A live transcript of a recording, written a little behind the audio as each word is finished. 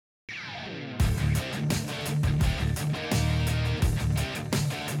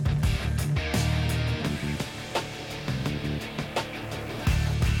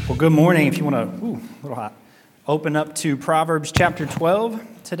Well, good morning. If you want to, a little hot, open up to Proverbs chapter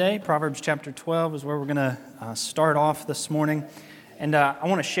 12 today. Proverbs chapter 12 is where we're going to start off this morning. And I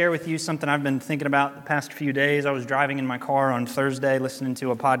want to share with you something I've been thinking about the past few days. I was driving in my car on Thursday listening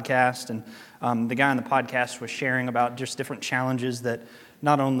to a podcast, and the guy on the podcast was sharing about just different challenges that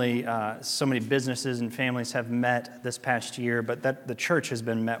not only so many businesses and families have met this past year, but that the church has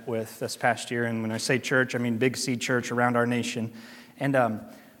been met with this past year. And when I say church, I mean Big C Church around our nation. And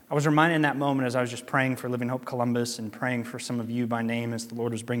I was reminded in that moment as I was just praying for Living Hope Columbus and praying for some of you by name as the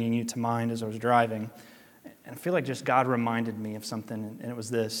Lord was bringing you to mind as I was driving. And I feel like just God reminded me of something, and it was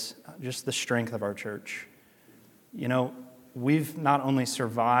this, just the strength of our church. You know, we've not only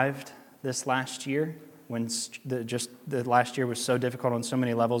survived this last year, when the last year was so difficult on so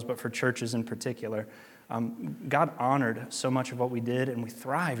many levels, but for churches in particular, God honored so much of what we did, and we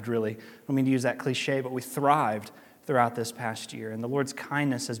thrived, really. I don't mean to use that cliche, but we thrived throughout this past year. And the Lord's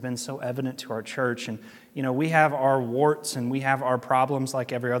kindness has been so evident to our church. And, you know, we have our warts and we have our problems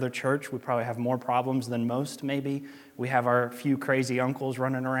like every other church. We probably have more problems than most, maybe. We have our few crazy uncles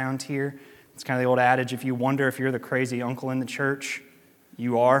running around here. It's kind of the old adage, if you wonder if you're the crazy uncle in the church,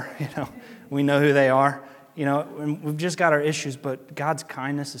 you are. You know, we know who they are. You know, and we've just got our issues, but God's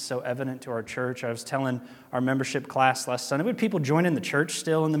kindness is so evident to our church. I was telling our membership class last Sunday, we had people joining the church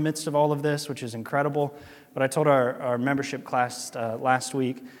still in the midst of all of this, which is incredible. But I told our membership class last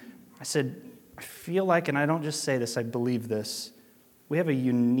week, I said, I feel like, and I don't just say this, I believe this, we have a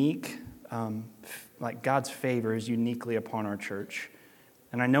unique, like God's favor is uniquely upon our church.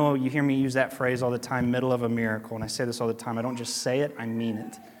 And I know you hear me use that phrase all the time, middle of a miracle, and I say this all the time. I don't just say it, I mean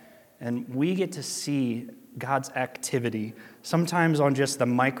it. And we get to see God's activity, sometimes on just the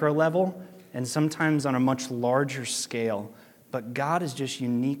micro level, and sometimes on a much larger scale. But God is just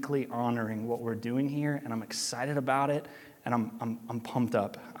uniquely honoring what we're doing here, and I'm excited about it, and I'm pumped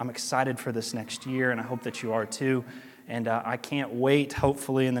up. I'm excited for this next year, and I hope that you are too. And I can't wait,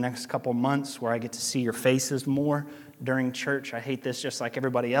 hopefully, in the next couple months where I get to see your faces more during church. I hate this just like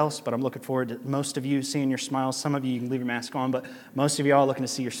everybody else, but I'm looking forward to most of you seeing your smiles. Some of you can leave your mask on, but most of you all are looking to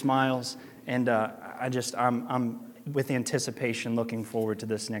see your smiles. And I'm with anticipation looking forward to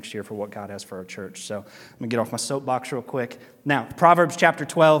this next year for what God has for our church. So let me get off my soapbox real quick. Now, Proverbs chapter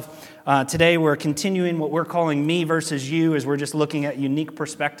 12. Today we're continuing what we're calling me versus you, as we're just looking at unique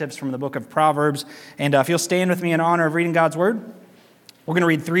perspectives from the book of Proverbs. And if you'll stand with me in honor of reading God's word, we're going to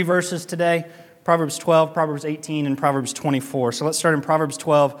read 3 verses today. Proverbs 12, Proverbs 18, and Proverbs 24. So let's start in Proverbs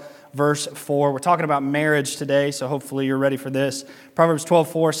 12, verse 4. We're talking about marriage today, so hopefully you're ready for this. Proverbs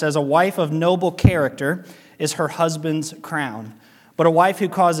 12:4 says, "A wife of noble character is her husband's crown, but a wife who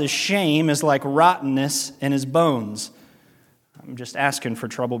causes shame is like rottenness in his bones." I'm just asking for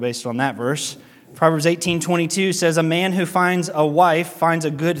trouble based on that verse. Proverbs 18:22 says, "A man who finds a wife finds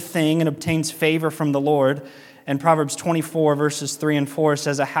a good thing and obtains favor from the Lord." And Proverbs 24, verses 3 and 4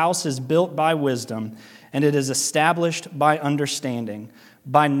 says, "A house is built by wisdom, and it is established by understanding.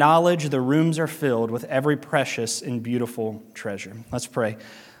 By knowledge the rooms are filled with every precious and beautiful treasure." Let's pray.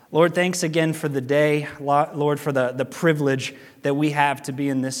 Lord, thanks again for the day. Lord, for the privilege that we have to be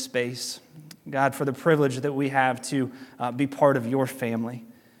in this space. God, for the privilege that we have to be part of your family.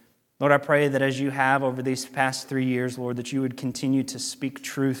 Lord, I pray that as you have over these past 3 years, Lord, that you would continue to speak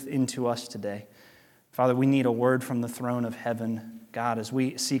truth into us today. Father, we need a word from the throne of heaven, God, as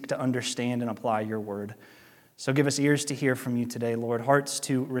we seek to understand and apply your word. So give us ears to hear from you today, Lord, hearts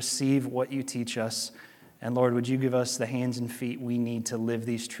to receive what you teach us. And Lord, would you give us the hands and feet we need to live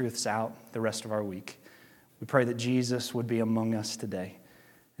these truths out the rest of our week. We pray that Jesus would be among us today.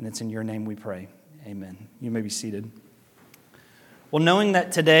 And it's in your name we pray. Amen. You may be seated. Well, knowing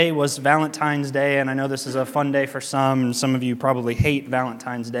that today was Valentine's Day, and I know this is a fun day for some, and some of you probably hate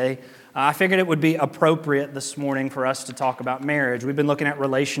Valentine's Day, I figured it would be appropriate this morning for us to talk about marriage. We've been looking at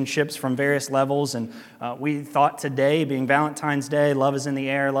relationships from various levels, and we thought today, being Valentine's Day, love is in the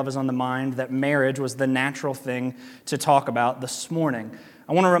air, love is on the mind, that marriage was the natural thing to talk about this morning.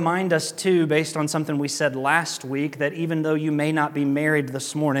 I want to remind us, too, based on something we said last week, that even though you may not be married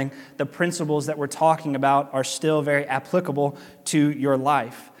this morning, the principles that we're talking about are still very applicable to your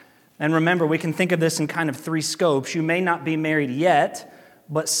life. And remember, we can think of this in kind of 3 scopes. You may not be married yet,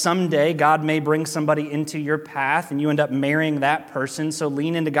 but someday God may bring somebody into your path and you end up marrying that person. So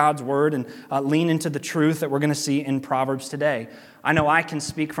lean into God's word and lean into the truth that we're going to see in Proverbs today. I know I can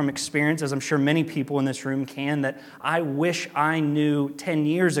speak from experience, as I'm sure many people in this room can, that I wish I knew 10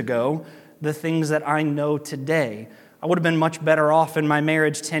 years ago the things that I know today. I would have been much better off in my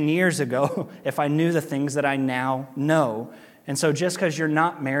marriage 10 years ago if I knew the things that I now know. And so just because you're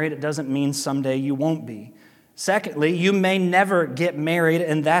not married, it doesn't mean someday you won't be. Secondly, you may never get married,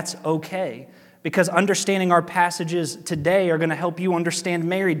 and that's okay, because understanding our passages today are going to help you understand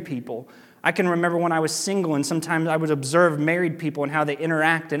married people. I can remember when I was single, and sometimes I would observe married people and how they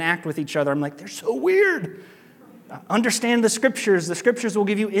interact and act with each other. I'm like, they're so weird. Understand the Scriptures. The Scriptures will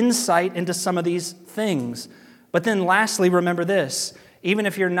give you insight into some of these things. But then lastly, remember this. Even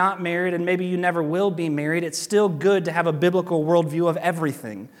if you're not married, and maybe you never will be married, it's still good to have a biblical worldview of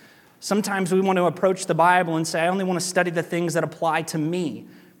everything. Sometimes we want to approach the Bible and say, I only want to study the things that apply to me.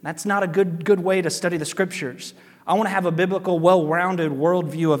 That's not a good way to study the Scriptures. I want to have a biblical, well-rounded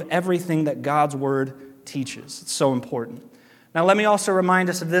worldview of everything that God's Word teaches. It's so important. Now, let me also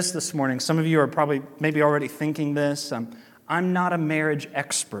remind us of this morning. Some of you are probably maybe already thinking this. I'm not a marriage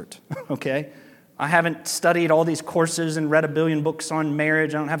expert, okay? I haven't studied all these courses and read a billion books on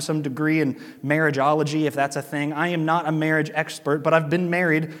marriage. I don't have some degree in marriageology, if that's a thing. I am not a marriage expert, but I've been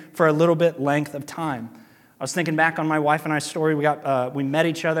married for a little bit length of time. I was thinking back on my wife and I's story. We met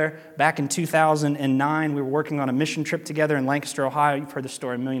each other back in 2009. We were working on a mission trip together in Lancaster, Ohio. You've heard the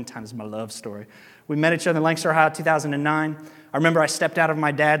story a million times. It's my love story. We met each other in Lancaster, Ohio, 2009. I remember I stepped out of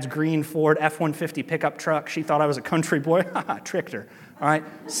my dad's green Ford F-150 pickup truck. She thought I was a country boy. I tricked her. All right.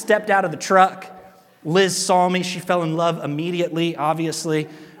 Stepped out of the truck. Liz saw me. She fell in love immediately, obviously.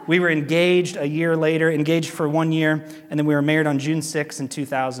 We were engaged a year later, engaged for 1 year, and then we were married on June 6th in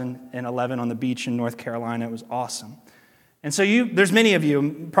 2011 on the beach in North Carolina. It was awesome. And so there's many of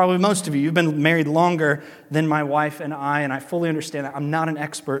you, probably most of you, you've been married longer than my wife and I fully understand that. I'm not an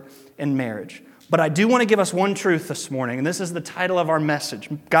expert in marriage. But I do want to give us one truth this morning, and this is the title of our message.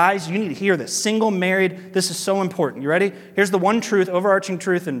 Guys, you need to hear this. Single, married, this is so important. You ready? Here's the one truth, overarching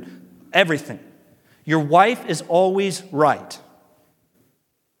truth in everything. Your wife is always right.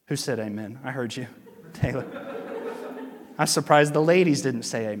 Who said amen? I heard you, Taylor. I'm surprised the ladies didn't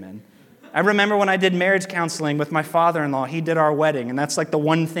say amen. I remember when I did marriage counseling with my father-in-law, he did our wedding, and that's like the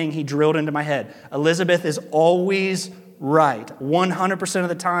one thing he drilled into my head. Elizabeth is always right. 100% of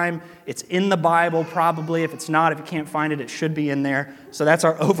the time. It's in the Bible, probably. If it's not, if you can't find it, it should be in there. So that's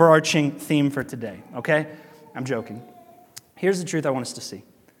our overarching theme for today, okay? I'm joking. Here's the truth I want us to see.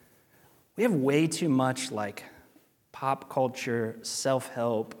 We have way too much like pop culture,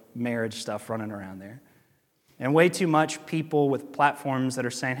 self-help, marriage stuff running around there. And way too much people with platforms that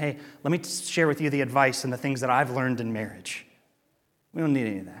are saying, hey, let me share with you the advice and the things that I've learned in marriage. We don't need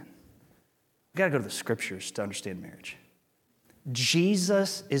any of that. We've got to go to the Scriptures to understand marriage.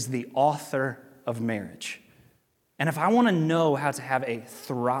 Jesus is the author of marriage. And if I want to know how to have a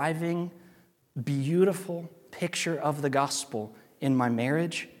thriving, beautiful picture of the gospel in my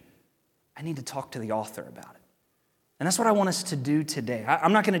marriage, I need to talk to the author about it. And that's what I want us to do today.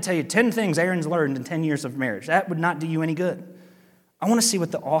 I'm not going to tell you 10 things Aaron's learned in 10 years of marriage. That would not do you any good. I want to see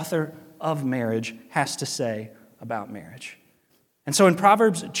what the author of marriage has to say about marriage. And so in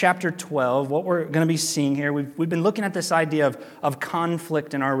Proverbs chapter 12, what we're going to be seeing here, we've been looking at this idea of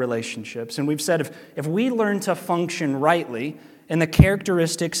conflict in our relationships. And we've said if we learn to function rightly in the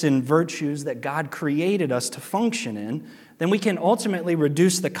characteristics and virtues that God created us to function in, then we can ultimately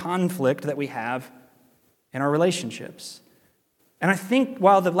reduce the conflict that we have in our relationships. And I think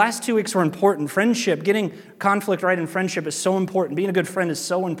while the last 2 weeks were important, friendship, getting conflict right in friendship is so important. Being a good friend is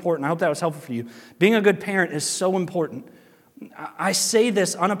so important. I hope that was helpful for you. Being a good parent is so important. I say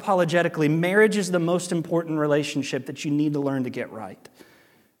this unapologetically. Marriage is the most important relationship that you need to learn to get right.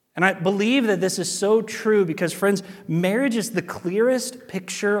 And I believe that this is so true because, friends, marriage is the clearest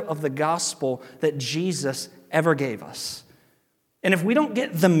picture of the gospel that Jesus ever gave us. And if we don't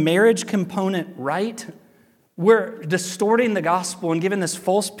get the marriage component right, we're distorting the gospel and giving this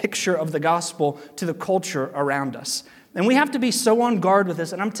false picture of the gospel to the culture around us. And we have to be so on guard with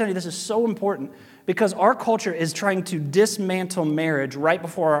this. And I'm telling you, this is so important because our culture is trying to dismantle marriage right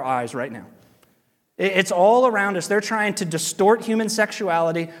before our eyes right now. It's all around us. They're trying to distort human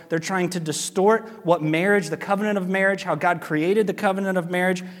sexuality. They're trying to distort what marriage, the covenant of marriage, how God created the covenant of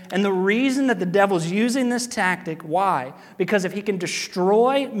marriage. And the reason that the devil's using this tactic, why? Because if he can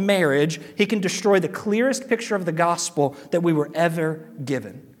destroy marriage, he can destroy the clearest picture of the gospel that we were ever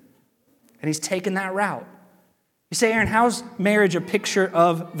given. And he's taken that route. You say, Aaron, how's marriage a picture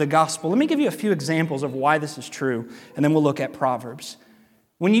of the gospel? Let me give you a few examples of why this is true, and then we'll look at Proverbs.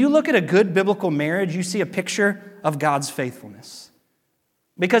 When you look at a good biblical marriage, you see a picture of God's faithfulness.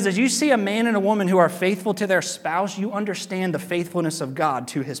 Because as you see a man and a woman who are faithful to their spouse, you understand the faithfulness of God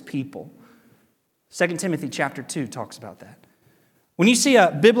to his people. 2 Timothy chapter 2 talks about that. When you see a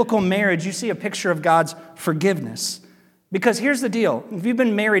biblical marriage, you see a picture of God's forgiveness. Because here's the deal. If you've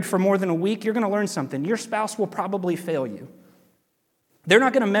been married for more than a week, you're going to learn something. Your spouse will probably fail you. They're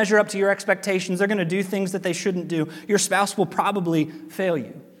not going to measure up to your expectations. They're going to do things that they shouldn't do. Your spouse will probably fail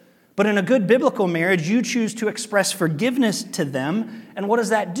you. But in a good biblical marriage, you choose to express forgiveness to them. And what does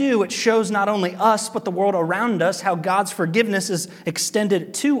that do? It shows not only us, but the world around us how God's forgiveness is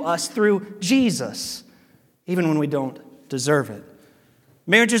extended to us through Jesus, even when we don't deserve it.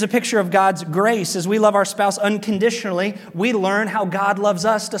 Marriage is a picture of God's grace. As we love our spouse unconditionally, we learn how God loves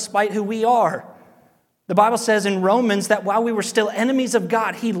us despite who we are. The Bible says in Romans that while we were still enemies of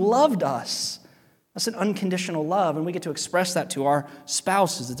God, He loved us. That's an unconditional love, and we get to express that to our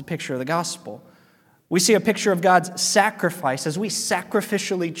spouses. It's a picture of the gospel. We see a picture of God's sacrifice. As we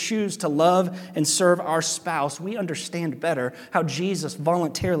sacrificially choose to love and serve our spouse, we understand better how Jesus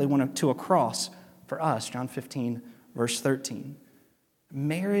voluntarily went to a cross for us. John 15, verse 13.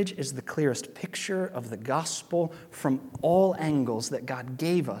 Marriage is the clearest picture of the gospel from all angles that God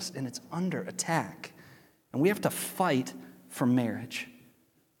gave us, and it's under attack. And we have to fight for marriage.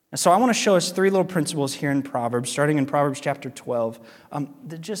 And so I want to show us three little principles here in Proverbs, starting in Proverbs chapter 12,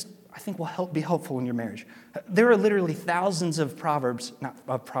 that just, I think, will be helpful in your marriage. There are literally thousands of Proverbs, not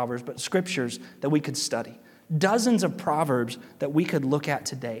of Proverbs, but scriptures that we could study. Dozens of Proverbs that we could look at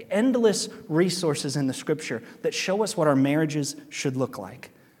today. Endless resources in the Scripture that show us what our marriages should look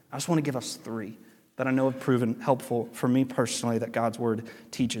like. I just want to give us three that I know have proven helpful for me personally that God's Word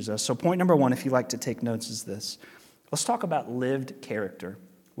teaches us. So point number one, if you like to take notes, is this. Let's talk about lived character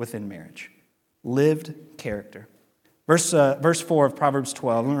within marriage. Lived character. Verse 4 of Proverbs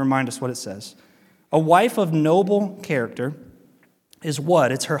 12, let me remind us what it says. A wife of noble character is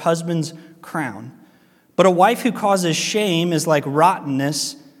what? It's her husband's crown. But a wife who causes shame is like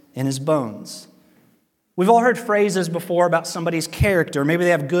rottenness in his bones. We've all heard phrases before about somebody's character. Maybe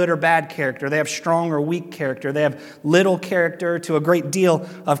they have good or bad character. They have strong or weak character. They have little character to a great deal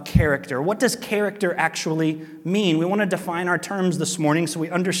of character. What does character actually mean? We want to define our terms this morning so we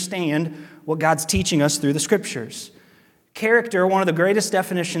understand what God's teaching us through the Scriptures. Character, one of the greatest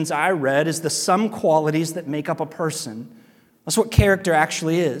definitions I read, is the sum qualities that make up a person. That's what character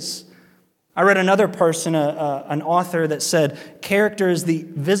actually is. I read another person, an author, that said, character is the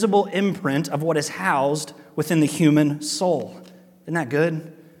visible imprint of what is housed within the human soul. Isn't that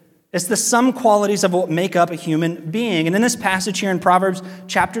good? It's the sum qualities of what make up a human being. And in this passage here in Proverbs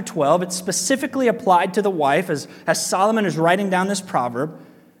chapter 12, it's specifically applied to the wife as Solomon is writing down this proverb.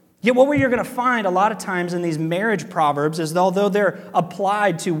 Yet what you're going to find a lot of times in these marriage proverbs is that although they're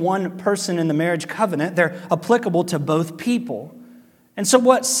applied to one person in the marriage covenant, they're applicable to both people. And so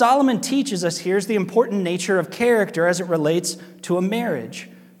what Solomon teaches us here is the important nature of character as it relates to a marriage.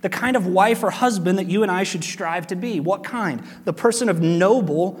 The kind of wife or husband that you and I should strive to be. What kind? The person of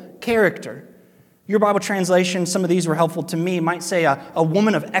noble character. Your Bible translation, some of these were helpful to me, might say a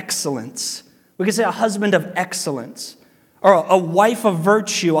woman of excellence. We could say a husband of excellence. Or a wife of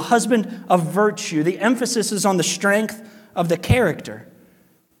virtue, a husband of virtue. The emphasis is on the strength of the character.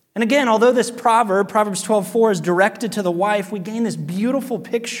 And again, although this proverb, Proverbs 12:4, is directed to the wife, we gain this beautiful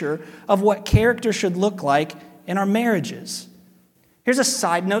picture of what character should look like in our marriages. Here's a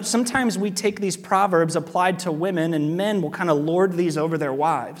side note. Sometimes we take these proverbs applied to women, and men will kind of lord these over their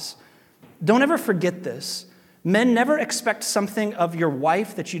wives. Don't ever forget this. Men, never expect something of your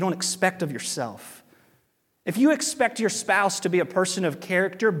wife that you don't expect of yourself. If you expect your spouse to be a person of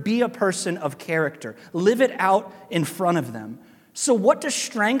character, be a person of character. Live it out in front of them. So what does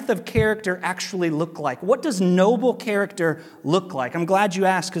strength of character actually look like? What does noble character look like? I'm glad you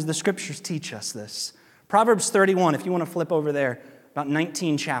asked because the Scriptures teach us this. Proverbs 31, if you want to flip over there, about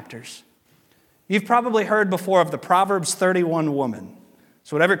 19 chapters. You've probably heard before of the Proverbs 31 woman.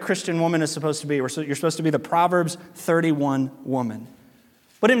 So whatever Christian woman is supposed to be, you're supposed to be the Proverbs 31 woman.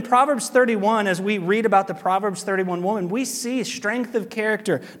 But in Proverbs 31, as we read about the Proverbs 31 woman, we see strength of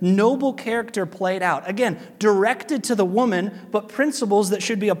character, noble character played out. Again, directed to the woman, but principles that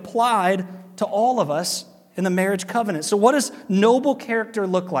should be applied to all of us in the marriage covenant. So what does noble character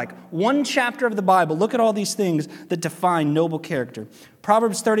look like? One chapter of the Bible, look at all these things that define noble character.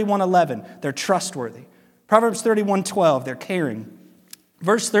 Proverbs 31:11, they're trustworthy. Proverbs 31:12, they're caring.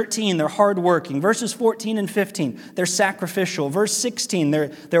 Verse 13, they're hardworking. Verses 14 and 15, they're sacrificial. Verse 16,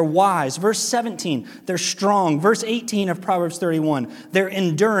 they're wise. Verse 17, they're strong. Verse 18 of Proverbs 31, they're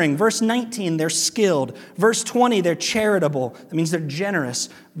enduring. Verse 19, they're skilled. Verse 20, they're charitable. That means they're generous.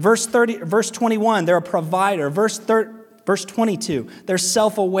 Verse 21, they're a provider. Verse Verse 22, they're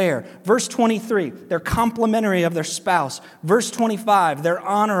self-aware. Verse 23, they're complimentary of their spouse. Verse 25, they're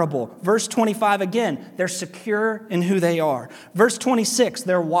honorable. Verse 25 again, they're secure in who they are. Verse 26,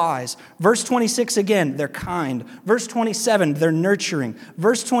 they're wise. Verse 26 again, they're kind. Verse 27, they're nurturing.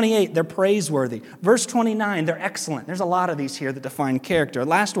 Verse 28, they're praiseworthy. Verse 29, they're excellent. There's a lot of these here that define character.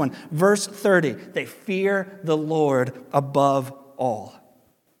 Last one, verse 30, they fear the Lord above all.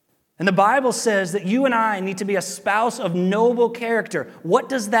 And the Bible says that you and I need to be a spouse of noble character. What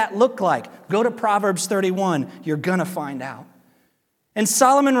does that look like? Go to Proverbs 31. You're going to find out. And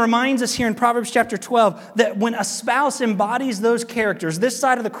Solomon reminds us here in Proverbs chapter 12 that when a spouse embodies those characters, this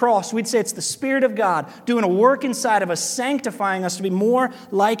side of the cross, we'd say it's the Spirit of God doing a work inside of us, sanctifying us to be more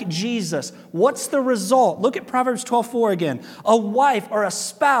like Jesus. What's the result? Look at Proverbs 12:4 again. A wife or a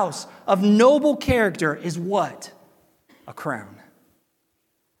spouse of noble character is what? A crown.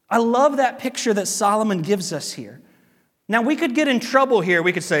 I love that picture that Solomon gives us here. Now, we could get in trouble here.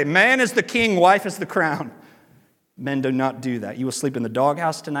 We could say, man is the king, wife is the crown. Men do not do that. You will sleep in the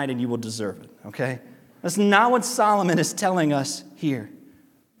doghouse tonight and you will deserve it, okay? That's not what Solomon is telling us here.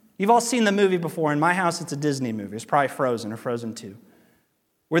 You've all seen the movie before. In my house, it's a Disney movie. It's probably Frozen or Frozen 2,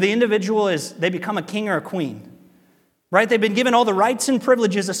 where the individual they become a king or a queen. Right? They've been given all the rights and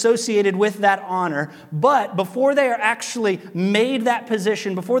privileges associated with that honor, but before they are actually made that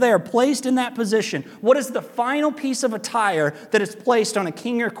position, before they are placed in that position, what is the final piece of attire that is placed on a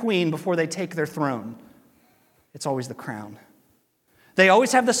king or queen before they take their throne? It's always the crown. They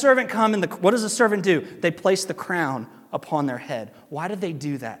always have the servant come, and what does the servant do? They place the crown upon their head. Why do they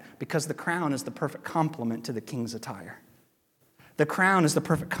do that? Because the crown is the perfect complement to the king's attire. The crown is the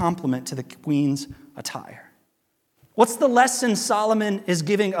perfect complement to the queen's attire. What's the lesson Solomon is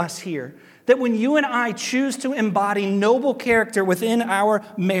giving us here? That when you and I choose to embody noble character within our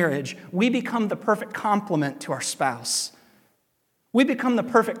marriage, we become the perfect complement to our spouse. We become the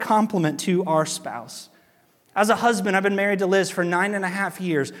perfect complement to our spouse. As a husband, I've been married to Liz for 9.5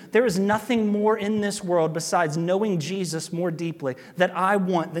 years. There is nothing more in this world besides knowing Jesus more deeply that I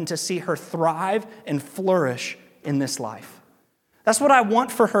want than to see her thrive and flourish in this life. That's what I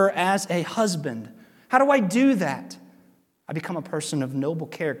want for her as a husband. How do I do that? I become a person of noble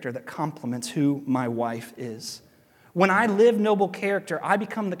character that complements who my wife is. When I live noble character, I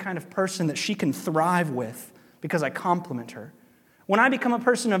become the kind of person that she can thrive with because I complement her. When I become a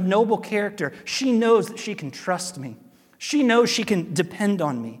person of noble character, she knows that she can trust me. She knows she can depend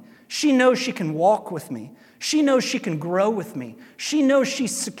on me. She knows she can walk with me. She knows she can grow with me. She knows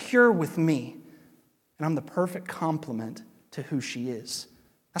she's secure with me. And I'm the perfect complement to who she is.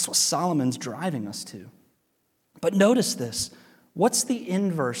 That's what Solomon's driving us to. But notice this. What's the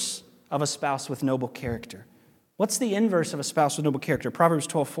inverse of a spouse with noble character? What's the inverse of a spouse with noble character? Proverbs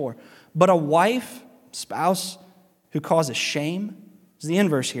 12:4. But a wife, spouse, who causes shame is the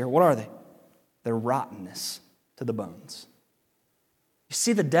inverse here. What are they? They're rottenness to the bones. You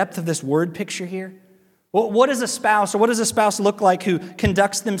see the depth of this word picture here? Well, what does a spouse look like who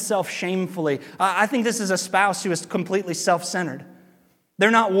conducts themselves shamefully? I think this is a spouse who is completely self-centered. They're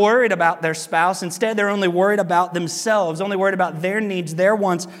not worried about their spouse. Instead, they're only worried about themselves, only worried about their needs, their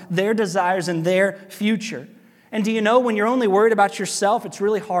wants, their desires, and their future. And do you know, when you're only worried about yourself, it's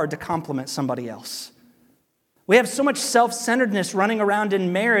really hard to compliment somebody else. We have so much self-centeredness running around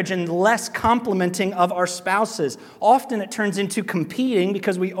in marriage and less complimenting of our spouses. Often it turns into competing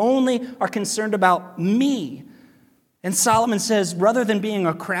because we only are concerned about me. And Solomon says, rather than being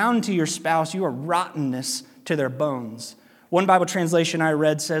a crown to your spouse, you are rottenness to their bones. One Bible translation I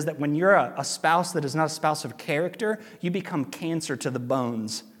read says that when you're a spouse that is not a spouse of character, you become cancer to the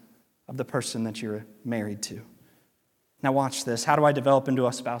bones of the person that you're married to. Now watch this. How do I develop into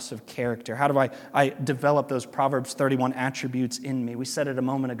a spouse of character? How do I develop those Proverbs 31 attributes in me? We said it a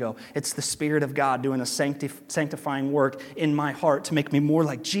moment ago. It's the Spirit of God doing a sanctifying work in my heart to make me more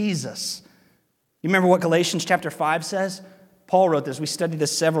like Jesus. You remember what Galatians chapter 5 says? Paul wrote this. We studied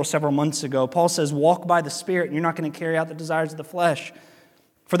this several months ago. Paul says, walk by the Spirit, and you're not going to carry out the desires of the flesh.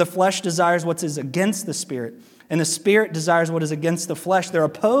 For the flesh desires what is against the Spirit, and the Spirit desires what is against the flesh. They're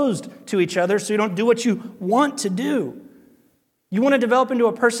opposed to each other, so you don't do what you want to do. You want to develop into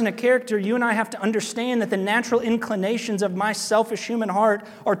a person of character, you and I have to understand that the natural inclinations of my selfish human heart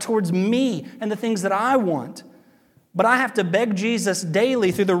are towards me and the things that I want. But I have to beg Jesus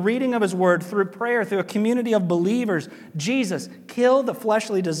daily through the reading of His Word, through prayer, through a community of believers, Jesus, kill the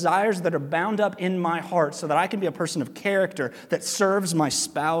fleshly desires that are bound up in my heart so that I can be a person of character that serves my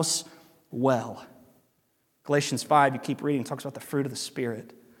spouse well. Galatians 5, you keep reading, talks about the fruit of the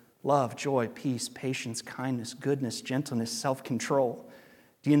Spirit. Love, joy, peace, patience, kindness, goodness, gentleness, self-control.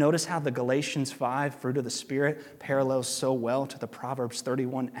 Do you notice how the Galatians 5 fruit of the Spirit parallels so well to the Proverbs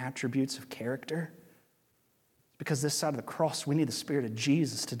 31 attributes of character? Because this side of the cross, we need the Spirit of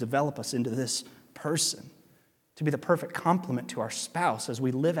Jesus to develop us into this person, to be the perfect complement to our spouse as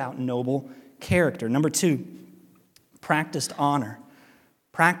we live out noble character. Number 2, practiced honor.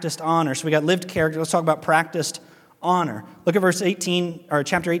 Practiced honor. So we got lived character. Let's talk about practiced honor. Look at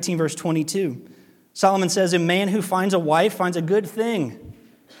chapter 18, verse 22. Solomon says, "A man who finds a wife finds a good thing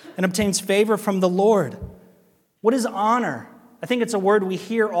and obtains favor from the Lord." What is honor? I think it's a word we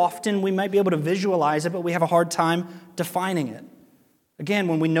hear often. We might be able to visualize it, but we have a hard time defining it. Again,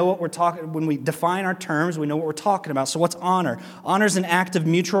 when we define our terms, we know what we're talking about. So what's honor? Honor is an act of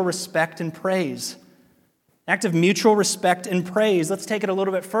mutual respect and praise. Act of mutual respect and praise. Let's take it a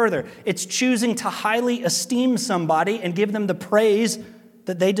little bit further. It's choosing to highly esteem somebody and give them the praise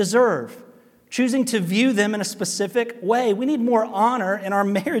that they deserve. Choosing to view them in a specific way. We need more honor in our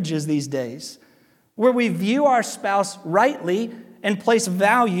marriages these days, where we view our spouse rightly and place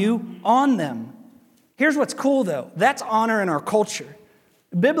value on them. Here's what's cool, though. That's honor in our culture.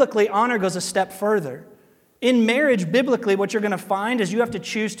 Biblically, honor goes a step further. In marriage, biblically, what you're going to find is you have to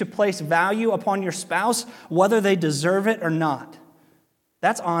choose to place value upon your spouse, whether they deserve it or not.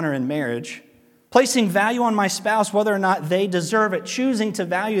 That's honor in marriage. Placing value on my spouse, whether or not they deserve it. Choosing to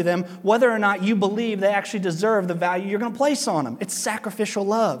value them, whether or not you believe they actually deserve the value you're going to place on them. It's sacrificial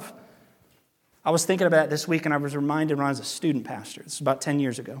love. I was thinking about it this week, and I was reminded when I was a student pastor. This was about 10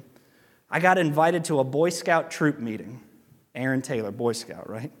 years ago. I got invited to a Boy Scout troop meeting. Aaron Taylor, Boy Scout,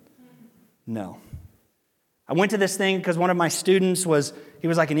 right? No. I went to this thing because one of my students was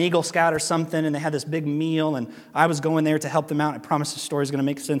like an Eagle Scout or something, and they had this big meal, and I was going there to help them out. I promise the story's going to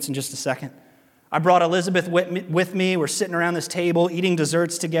make sense in just a second. I brought Elizabeth with me. We're sitting around this table, eating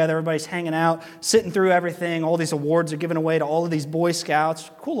desserts together. Everybody's hanging out, sitting through everything. All these awards are given away to all of these Boy Scouts.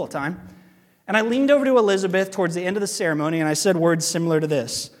 Cool little time. And I leaned over to Elizabeth towards the end of the ceremony, and I said words similar to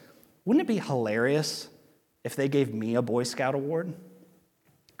this. Wouldn't it be hilarious if they gave me a Boy Scout award?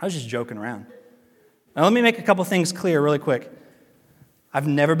 I was just joking around. Now, let me make a couple things clear really quick. I've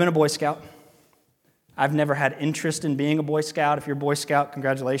never been a Boy Scout. I've never had interest in being a Boy Scout. If you're a Boy Scout,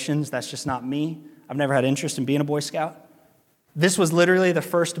 congratulations. That's just not me. I've never had interest in being a Boy Scout. This was literally the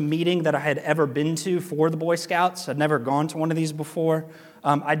first meeting that I had ever been to for the Boy Scouts. I'd never gone to one of these before.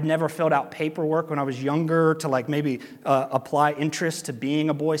 I'd never filled out paperwork when I was younger to maybe apply interest to being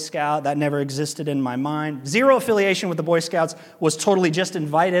a Boy Scout. That never existed in my mind. Zero affiliation with the Boy Scouts, was totally just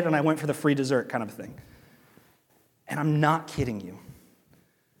invited, and I went for the free dessert kind of thing. And I'm not kidding you.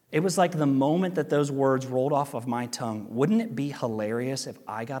 It was like the moment that those words rolled off of my tongue. Wouldn't it be hilarious if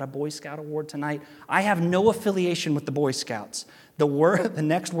I got a Boy Scout award tonight? I have no affiliation with the Boy Scouts. The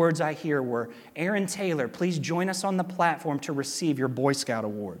next words I hear were, "Aaron Taylor, please join us on the platform to receive your Boy Scout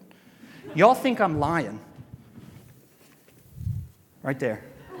award." Y'all think I'm lying? Right there.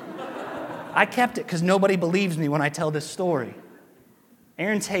 I kept it because nobody believes me when I tell this story.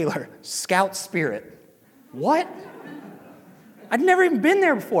 Aaron Taylor, Scout Spirit. What? I'd never even been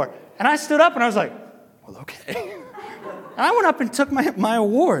there before. And I stood up and I was like, well, okay. And I went up and took my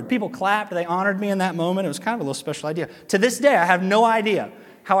award. People clapped. They honored me in that moment. It was kind of a little special idea. To this day, I have no idea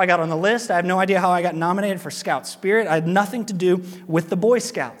how I got on the list. I have no idea how I got nominated for Scout Spirit. I had nothing to do with the Boy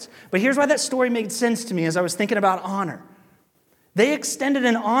Scouts. But here's why that story made sense to me as I was thinking about honor. They extended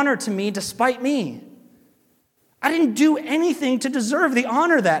an honor to me despite me. I didn't do anything to deserve the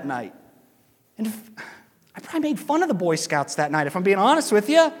honor that night. And I probably made fun of the Boy Scouts that night, if I'm being honest with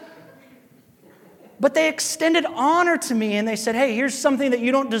you. But they extended honor to me, and they said, hey, here's something that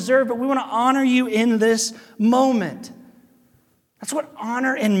you don't deserve, but we want to honor you in this moment. That's what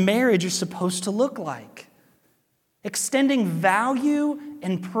honor in marriage is supposed to look like. Extending value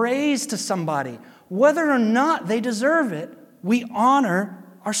and praise to somebody. Whether or not they deserve it, we honor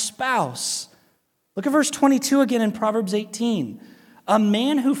our spouse. Look at verse 22 again in Proverbs 18. A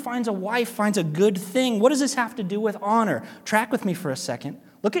man who finds a wife finds a good thing. What does this have to do with honor? Track with me for a second.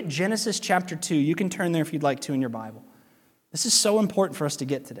 Look at Genesis chapter 2. You can turn there if you'd like to in your Bible. This is so important for us to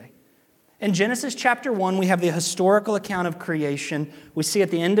get today. In Genesis chapter 1, we have the historical account of creation. We see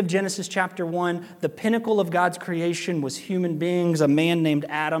at the end of Genesis chapter 1, the pinnacle of God's creation was human beings, a man named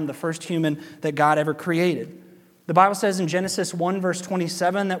Adam, the first human that God ever created. The Bible says in Genesis 1, verse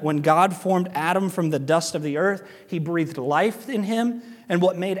 27, that when God formed Adam from the dust of the earth, he breathed life in him. And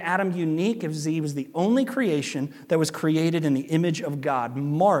what made Adam unique is he was the only creation that was created in the image of God,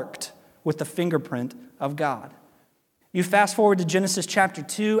 marked with the fingerprint of God. You fast forward to Genesis chapter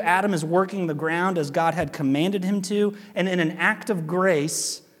 2, Adam is working the ground as God had commanded him to, and in an act of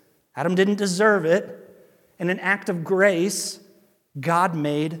grace, Adam didn't deserve it, in an act of grace, God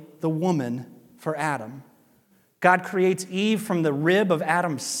made the woman for Adam. God creates Eve from the rib of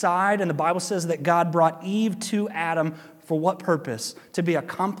Adam's side, and the Bible says that God brought Eve to Adam for what purpose? To be a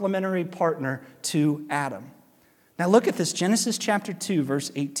complementary partner to Adam. Now look at this, Genesis chapter 2,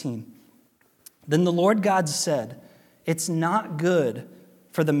 verse 18. Then the Lord God said, "It's not good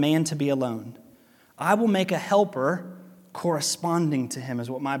for the man to be alone. I will make a helper corresponding to him," is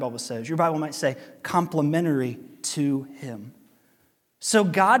what my Bible says. Your Bible might say complementary to him. So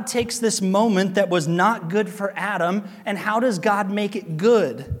God takes this moment that was not good for Adam, and how does God make it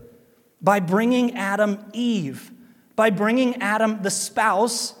good? By bringing Adam Eve, by bringing Adam the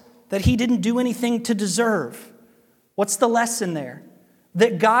spouse that he didn't do anything to deserve. What's the lesson there?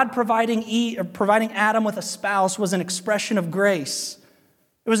 That God providing Adam with a spouse was an expression of grace.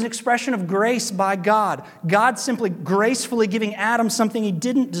 It was an expression of grace by God. God simply gracefully giving Adam something he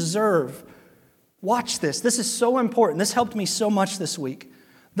didn't deserve. Watch this. This is so important. This helped me so much this week.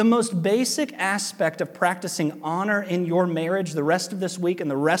 The most basic aspect of practicing honor in your marriage the rest of this week and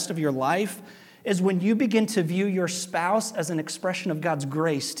the rest of your life is when you begin to view your spouse as an expression of God's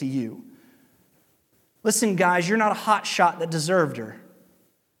grace to you. Listen, guys, you're not a hot shot that deserved her.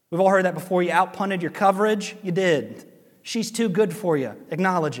 We've all heard that before. You outpunted your coverage. You did. She's too good for you.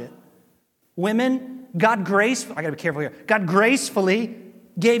 Acknowledge it. Women, I got to be careful here. God gracefully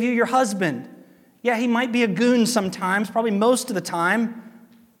gave you your husband. Yeah, he might be a goon sometimes, probably most of the time,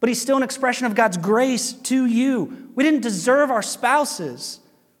 but he's still an expression of God's grace to you. We didn't deserve our spouses,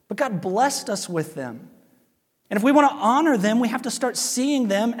 but God blessed us with them. And if we want to honor them, we have to start seeing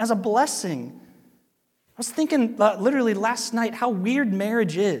them as a blessing. I was thinking literally last night how weird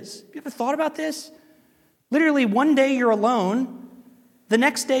marriage is. You ever thought about this? Literally one day you're alone, the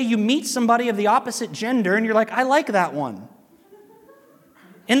next day you meet somebody of the opposite gender and you're like, I like that one.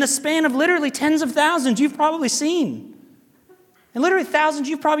 In the span of literally tens of thousands you've probably seen. And literally thousands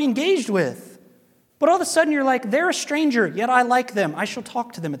you've probably engaged with. But all of a sudden you're like, they're a stranger, yet I like them. I shall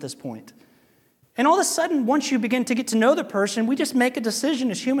talk to them at this point. And all of a sudden, once you begin to get to know the person, we just make a decision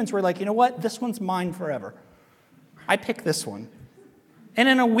as humans. We're like, you know what? This one's mine forever. I pick this one. And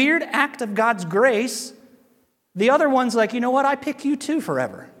in a weird act of God's grace, the other one's like, you know what? I pick you too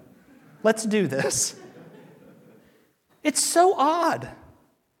forever. Let's do this. It's so odd.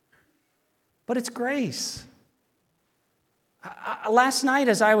 But it's grace. Last night,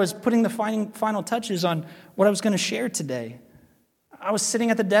 as I was putting the final touches on what I was going to share today, I was sitting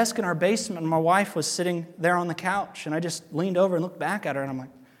at the desk in our basement, and my wife was sitting there on the couch, and I just leaned over and looked back at her, and I'm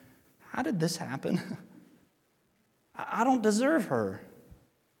like, how did this happen? I don't deserve her.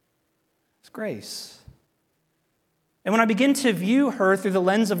 It's grace. And when I begin to view her through the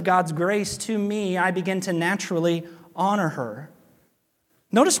lens of God's grace to me, I begin to naturally honor her.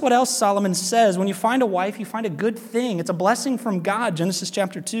 Notice what else Solomon says. When you find a wife, you find a good thing. It's a blessing from God, Genesis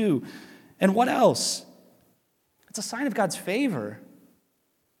chapter 2. And what else? It's a sign of God's favor.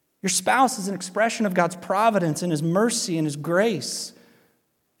 Your spouse is an expression of God's providence and His mercy and His grace.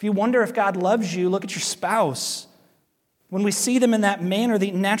 If you wonder if God loves you, look at your spouse. When we see them in that manner,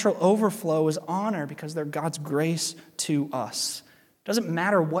 the natural overflow is honor because they're God's grace to us. It doesn't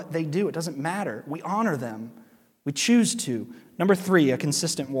matter what they do. It doesn't matter. We honor them. We choose to. Number 3, a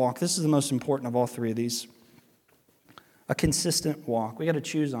consistent walk. This is the most important of all three of these. A consistent walk. We got to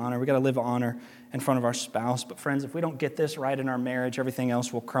choose honor. We got to live honor in front of our spouse. But friends, if we don't get this right in our marriage, everything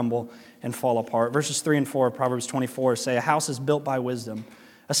else will crumble and fall apart. Verses 3 and 4 of Proverbs 24 say, "A house is built by wisdom,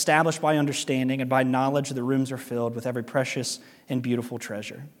 established by understanding, and by knowledge the rooms are filled with every precious and beautiful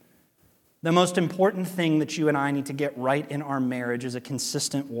treasure." The most important thing that you and I need to get right in our marriage is a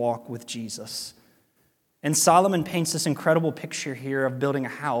consistent walk with Jesus. And Solomon paints this incredible picture here of building a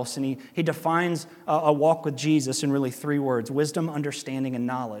house, and he defines a walk with Jesus in really 3 words: wisdom, understanding, and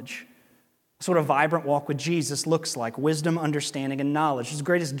knowledge. That's what a vibrant walk with Jesus looks like: wisdom, understanding, and knowledge. The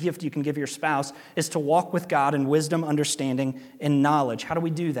greatest gift you can give your spouse is to walk with God in wisdom, understanding, and knowledge. How do we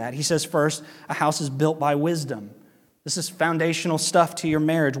do that? He says first, a house is built by wisdom. This is foundational stuff to your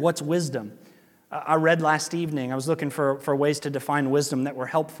marriage. What's wisdom? I read last evening, I was looking for ways to define wisdom that were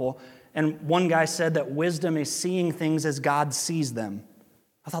helpful. And one guy said that wisdom is seeing things as God sees them.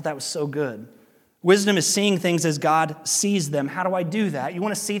 I thought that was so good. Wisdom is seeing things as God sees them. How do I do that? You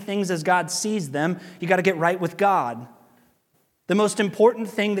want to see things as God sees them, you got to get right with God. The most important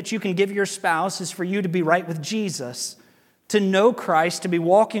thing that you can give your spouse is for you to be right with Jesus, to know Christ, to be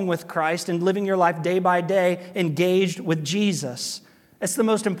walking with Christ and living your life day by day engaged with Jesus. It's the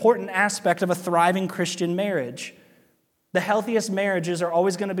most important aspect of a thriving Christian marriage. The healthiest marriages are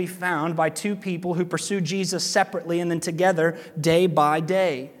always going to be found by 2 people who pursue Jesus separately and then together day by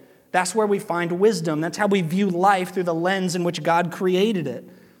day. That's where we find wisdom. That's how we view life through the lens in which God created it.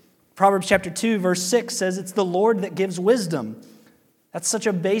 Proverbs chapter 2, verse 6 says it's the Lord that gives wisdom. That's such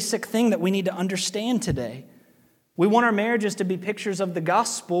a basic thing that we need to understand today. We want our marriages to be pictures of the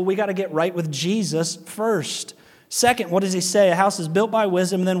gospel. We got to get right with Jesus first. Second, what does he say? A house is built by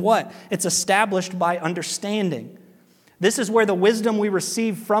wisdom, and then what? It's established by understanding. This is where the wisdom we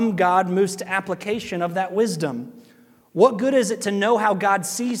receive from God moves to application of that wisdom. What good is it to know how God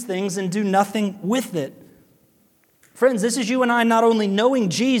sees things and do nothing with it? Friends, this is you and I not only knowing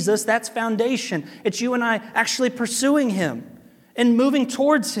Jesus, that's foundation. It's you and I actually pursuing Him and moving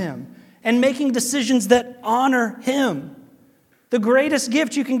towards Him and making decisions that honor Him. The greatest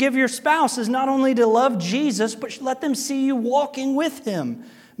gift you can give your spouse is not only to love Jesus, but let them see you walking with Him,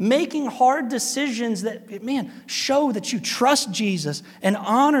 making hard decisions that, show that you trust Jesus and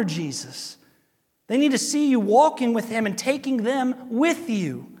honor Jesus. They need to see you walking with Him and taking them with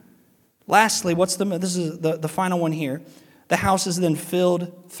you. Lastly, this is the final one here. The house is then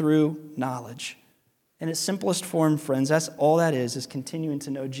filled through knowledge. In its simplest form, friends, that's all that is continuing to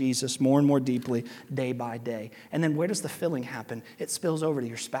know Jesus more and more deeply day by day. And then where does the filling happen? It spills over to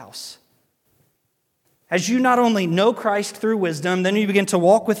your spouse. As you not only know Christ through wisdom, then you begin to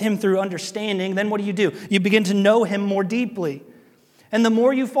walk with Him through understanding, then what do? You begin to know Him more deeply. And the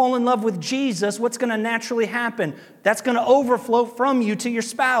more you fall in love with Jesus, what's going to naturally happen? That's going to overflow from you to your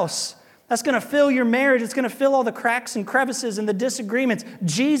spouse. That's going to fill your marriage. It's going to fill all the cracks and crevices and the disagreements.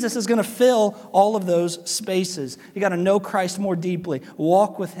 Jesus is going to fill all of those spaces. You got to know Christ more deeply,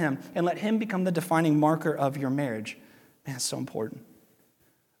 walk with Him, and let Him become the defining marker of your marriage. Man, it's so important.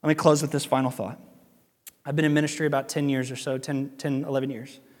 Let me close with this final thought. I've been in ministry about 10 years or so, 11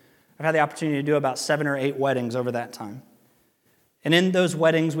 years. I've had the opportunity to do about 7 or 8 weddings over that time. And in those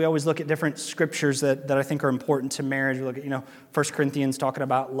weddings, we always look at different scriptures that I think are important to marriage. We look at, 1 Corinthians talking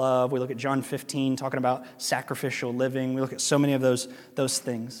about love. We look at John 15 talking about sacrificial living. We look at so many of those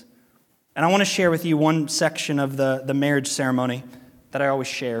things. And I want to share with you one section of the marriage ceremony that I always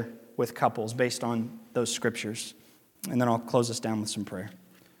share with couples based on those scriptures. And then I'll close us down with some prayer.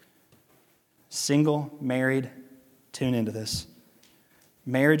 Single, married, tune into this.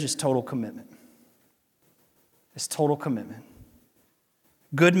 Marriage is total commitment. It's total commitment.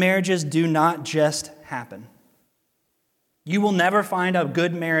 Good marriages do not just happen. You will never find a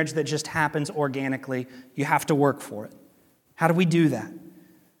good marriage that just happens organically. You have to work for it. How do we do that?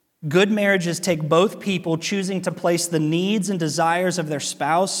 Good marriages take both people choosing to place the needs and desires of their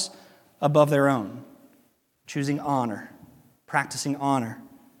spouse above their own, choosing honor, practicing honor.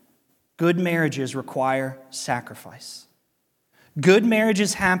 Good marriages require sacrifice. Good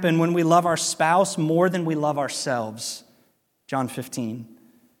marriages happen when we love our spouse more than we love ourselves. John 15.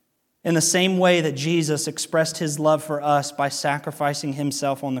 In the same way that Jesus expressed His love for us by sacrificing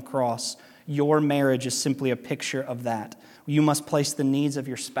Himself on the cross, your marriage is simply a picture of that. You must place the needs of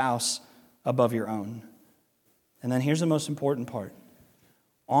your spouse above your own. And then here's the most important part.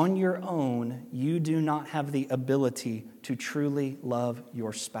 On your own, you do not have the ability to truly love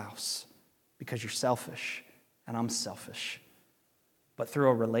your spouse because you're selfish and I'm selfish. But through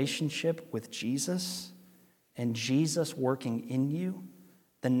a relationship with Jesus and Jesus working in you,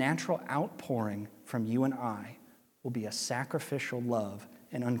 the natural outpouring from you and I will be a sacrificial love,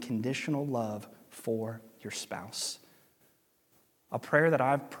 an unconditional love for your spouse. A prayer that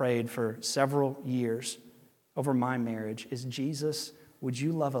I've prayed for several years over my marriage is, Jesus, would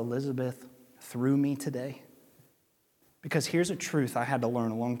you love Elizabeth through me today? Because here's a truth I had to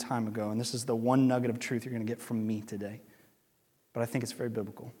learn a long time ago, and this is the one nugget of truth you're going to get from me today. But I think it's very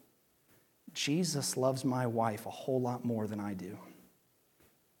biblical. Jesus loves my wife a whole lot more than I do.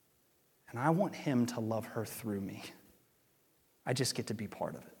 And I want Him to love her through me. I just get to be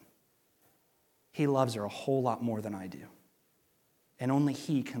part of it. He loves her a whole lot more than I do. And only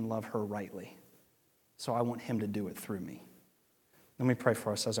He can love her rightly. So I want Him to do it through me. Let me pray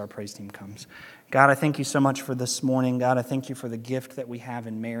for us as our praise team comes. God, I thank you so much for this morning. God, I thank you for the gift that we have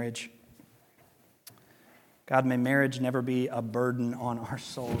in marriage. God, may marriage never be a burden on our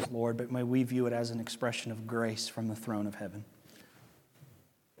souls, Lord, but may we view it as an expression of grace from the throne of heaven.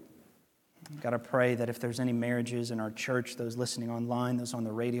 God, I pray that if there's any marriages in our church, those listening online, those on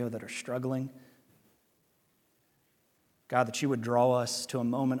the radio that are struggling, God, that you would draw us to a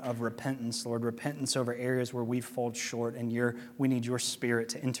moment of repentance, Lord, repentance over areas where we've fallen short, and we need your Spirit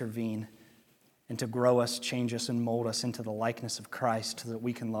to intervene and to grow us, change us, and mold us into the likeness of Christ so that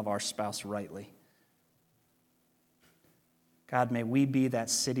we can love our spouse rightly. God, may we be that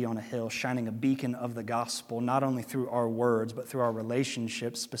city on a hill, shining a beacon of the gospel, not only through our words, but through our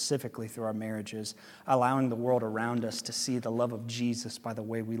relationships, specifically through our marriages, allowing the world around us to see the love of Jesus by the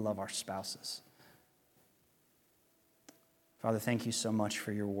way we love our spouses. Father, thank you so much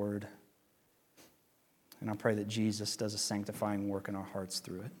for your word. And I pray that Jesus does a sanctifying work in our hearts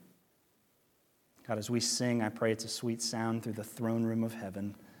through it. God, as we sing, I pray it's a sweet sound through the throne room of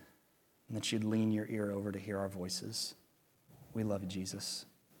heaven, and that you'd lean your ear over to hear our voices. We love you, Jesus.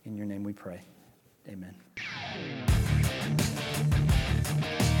 In your name we pray. Amen.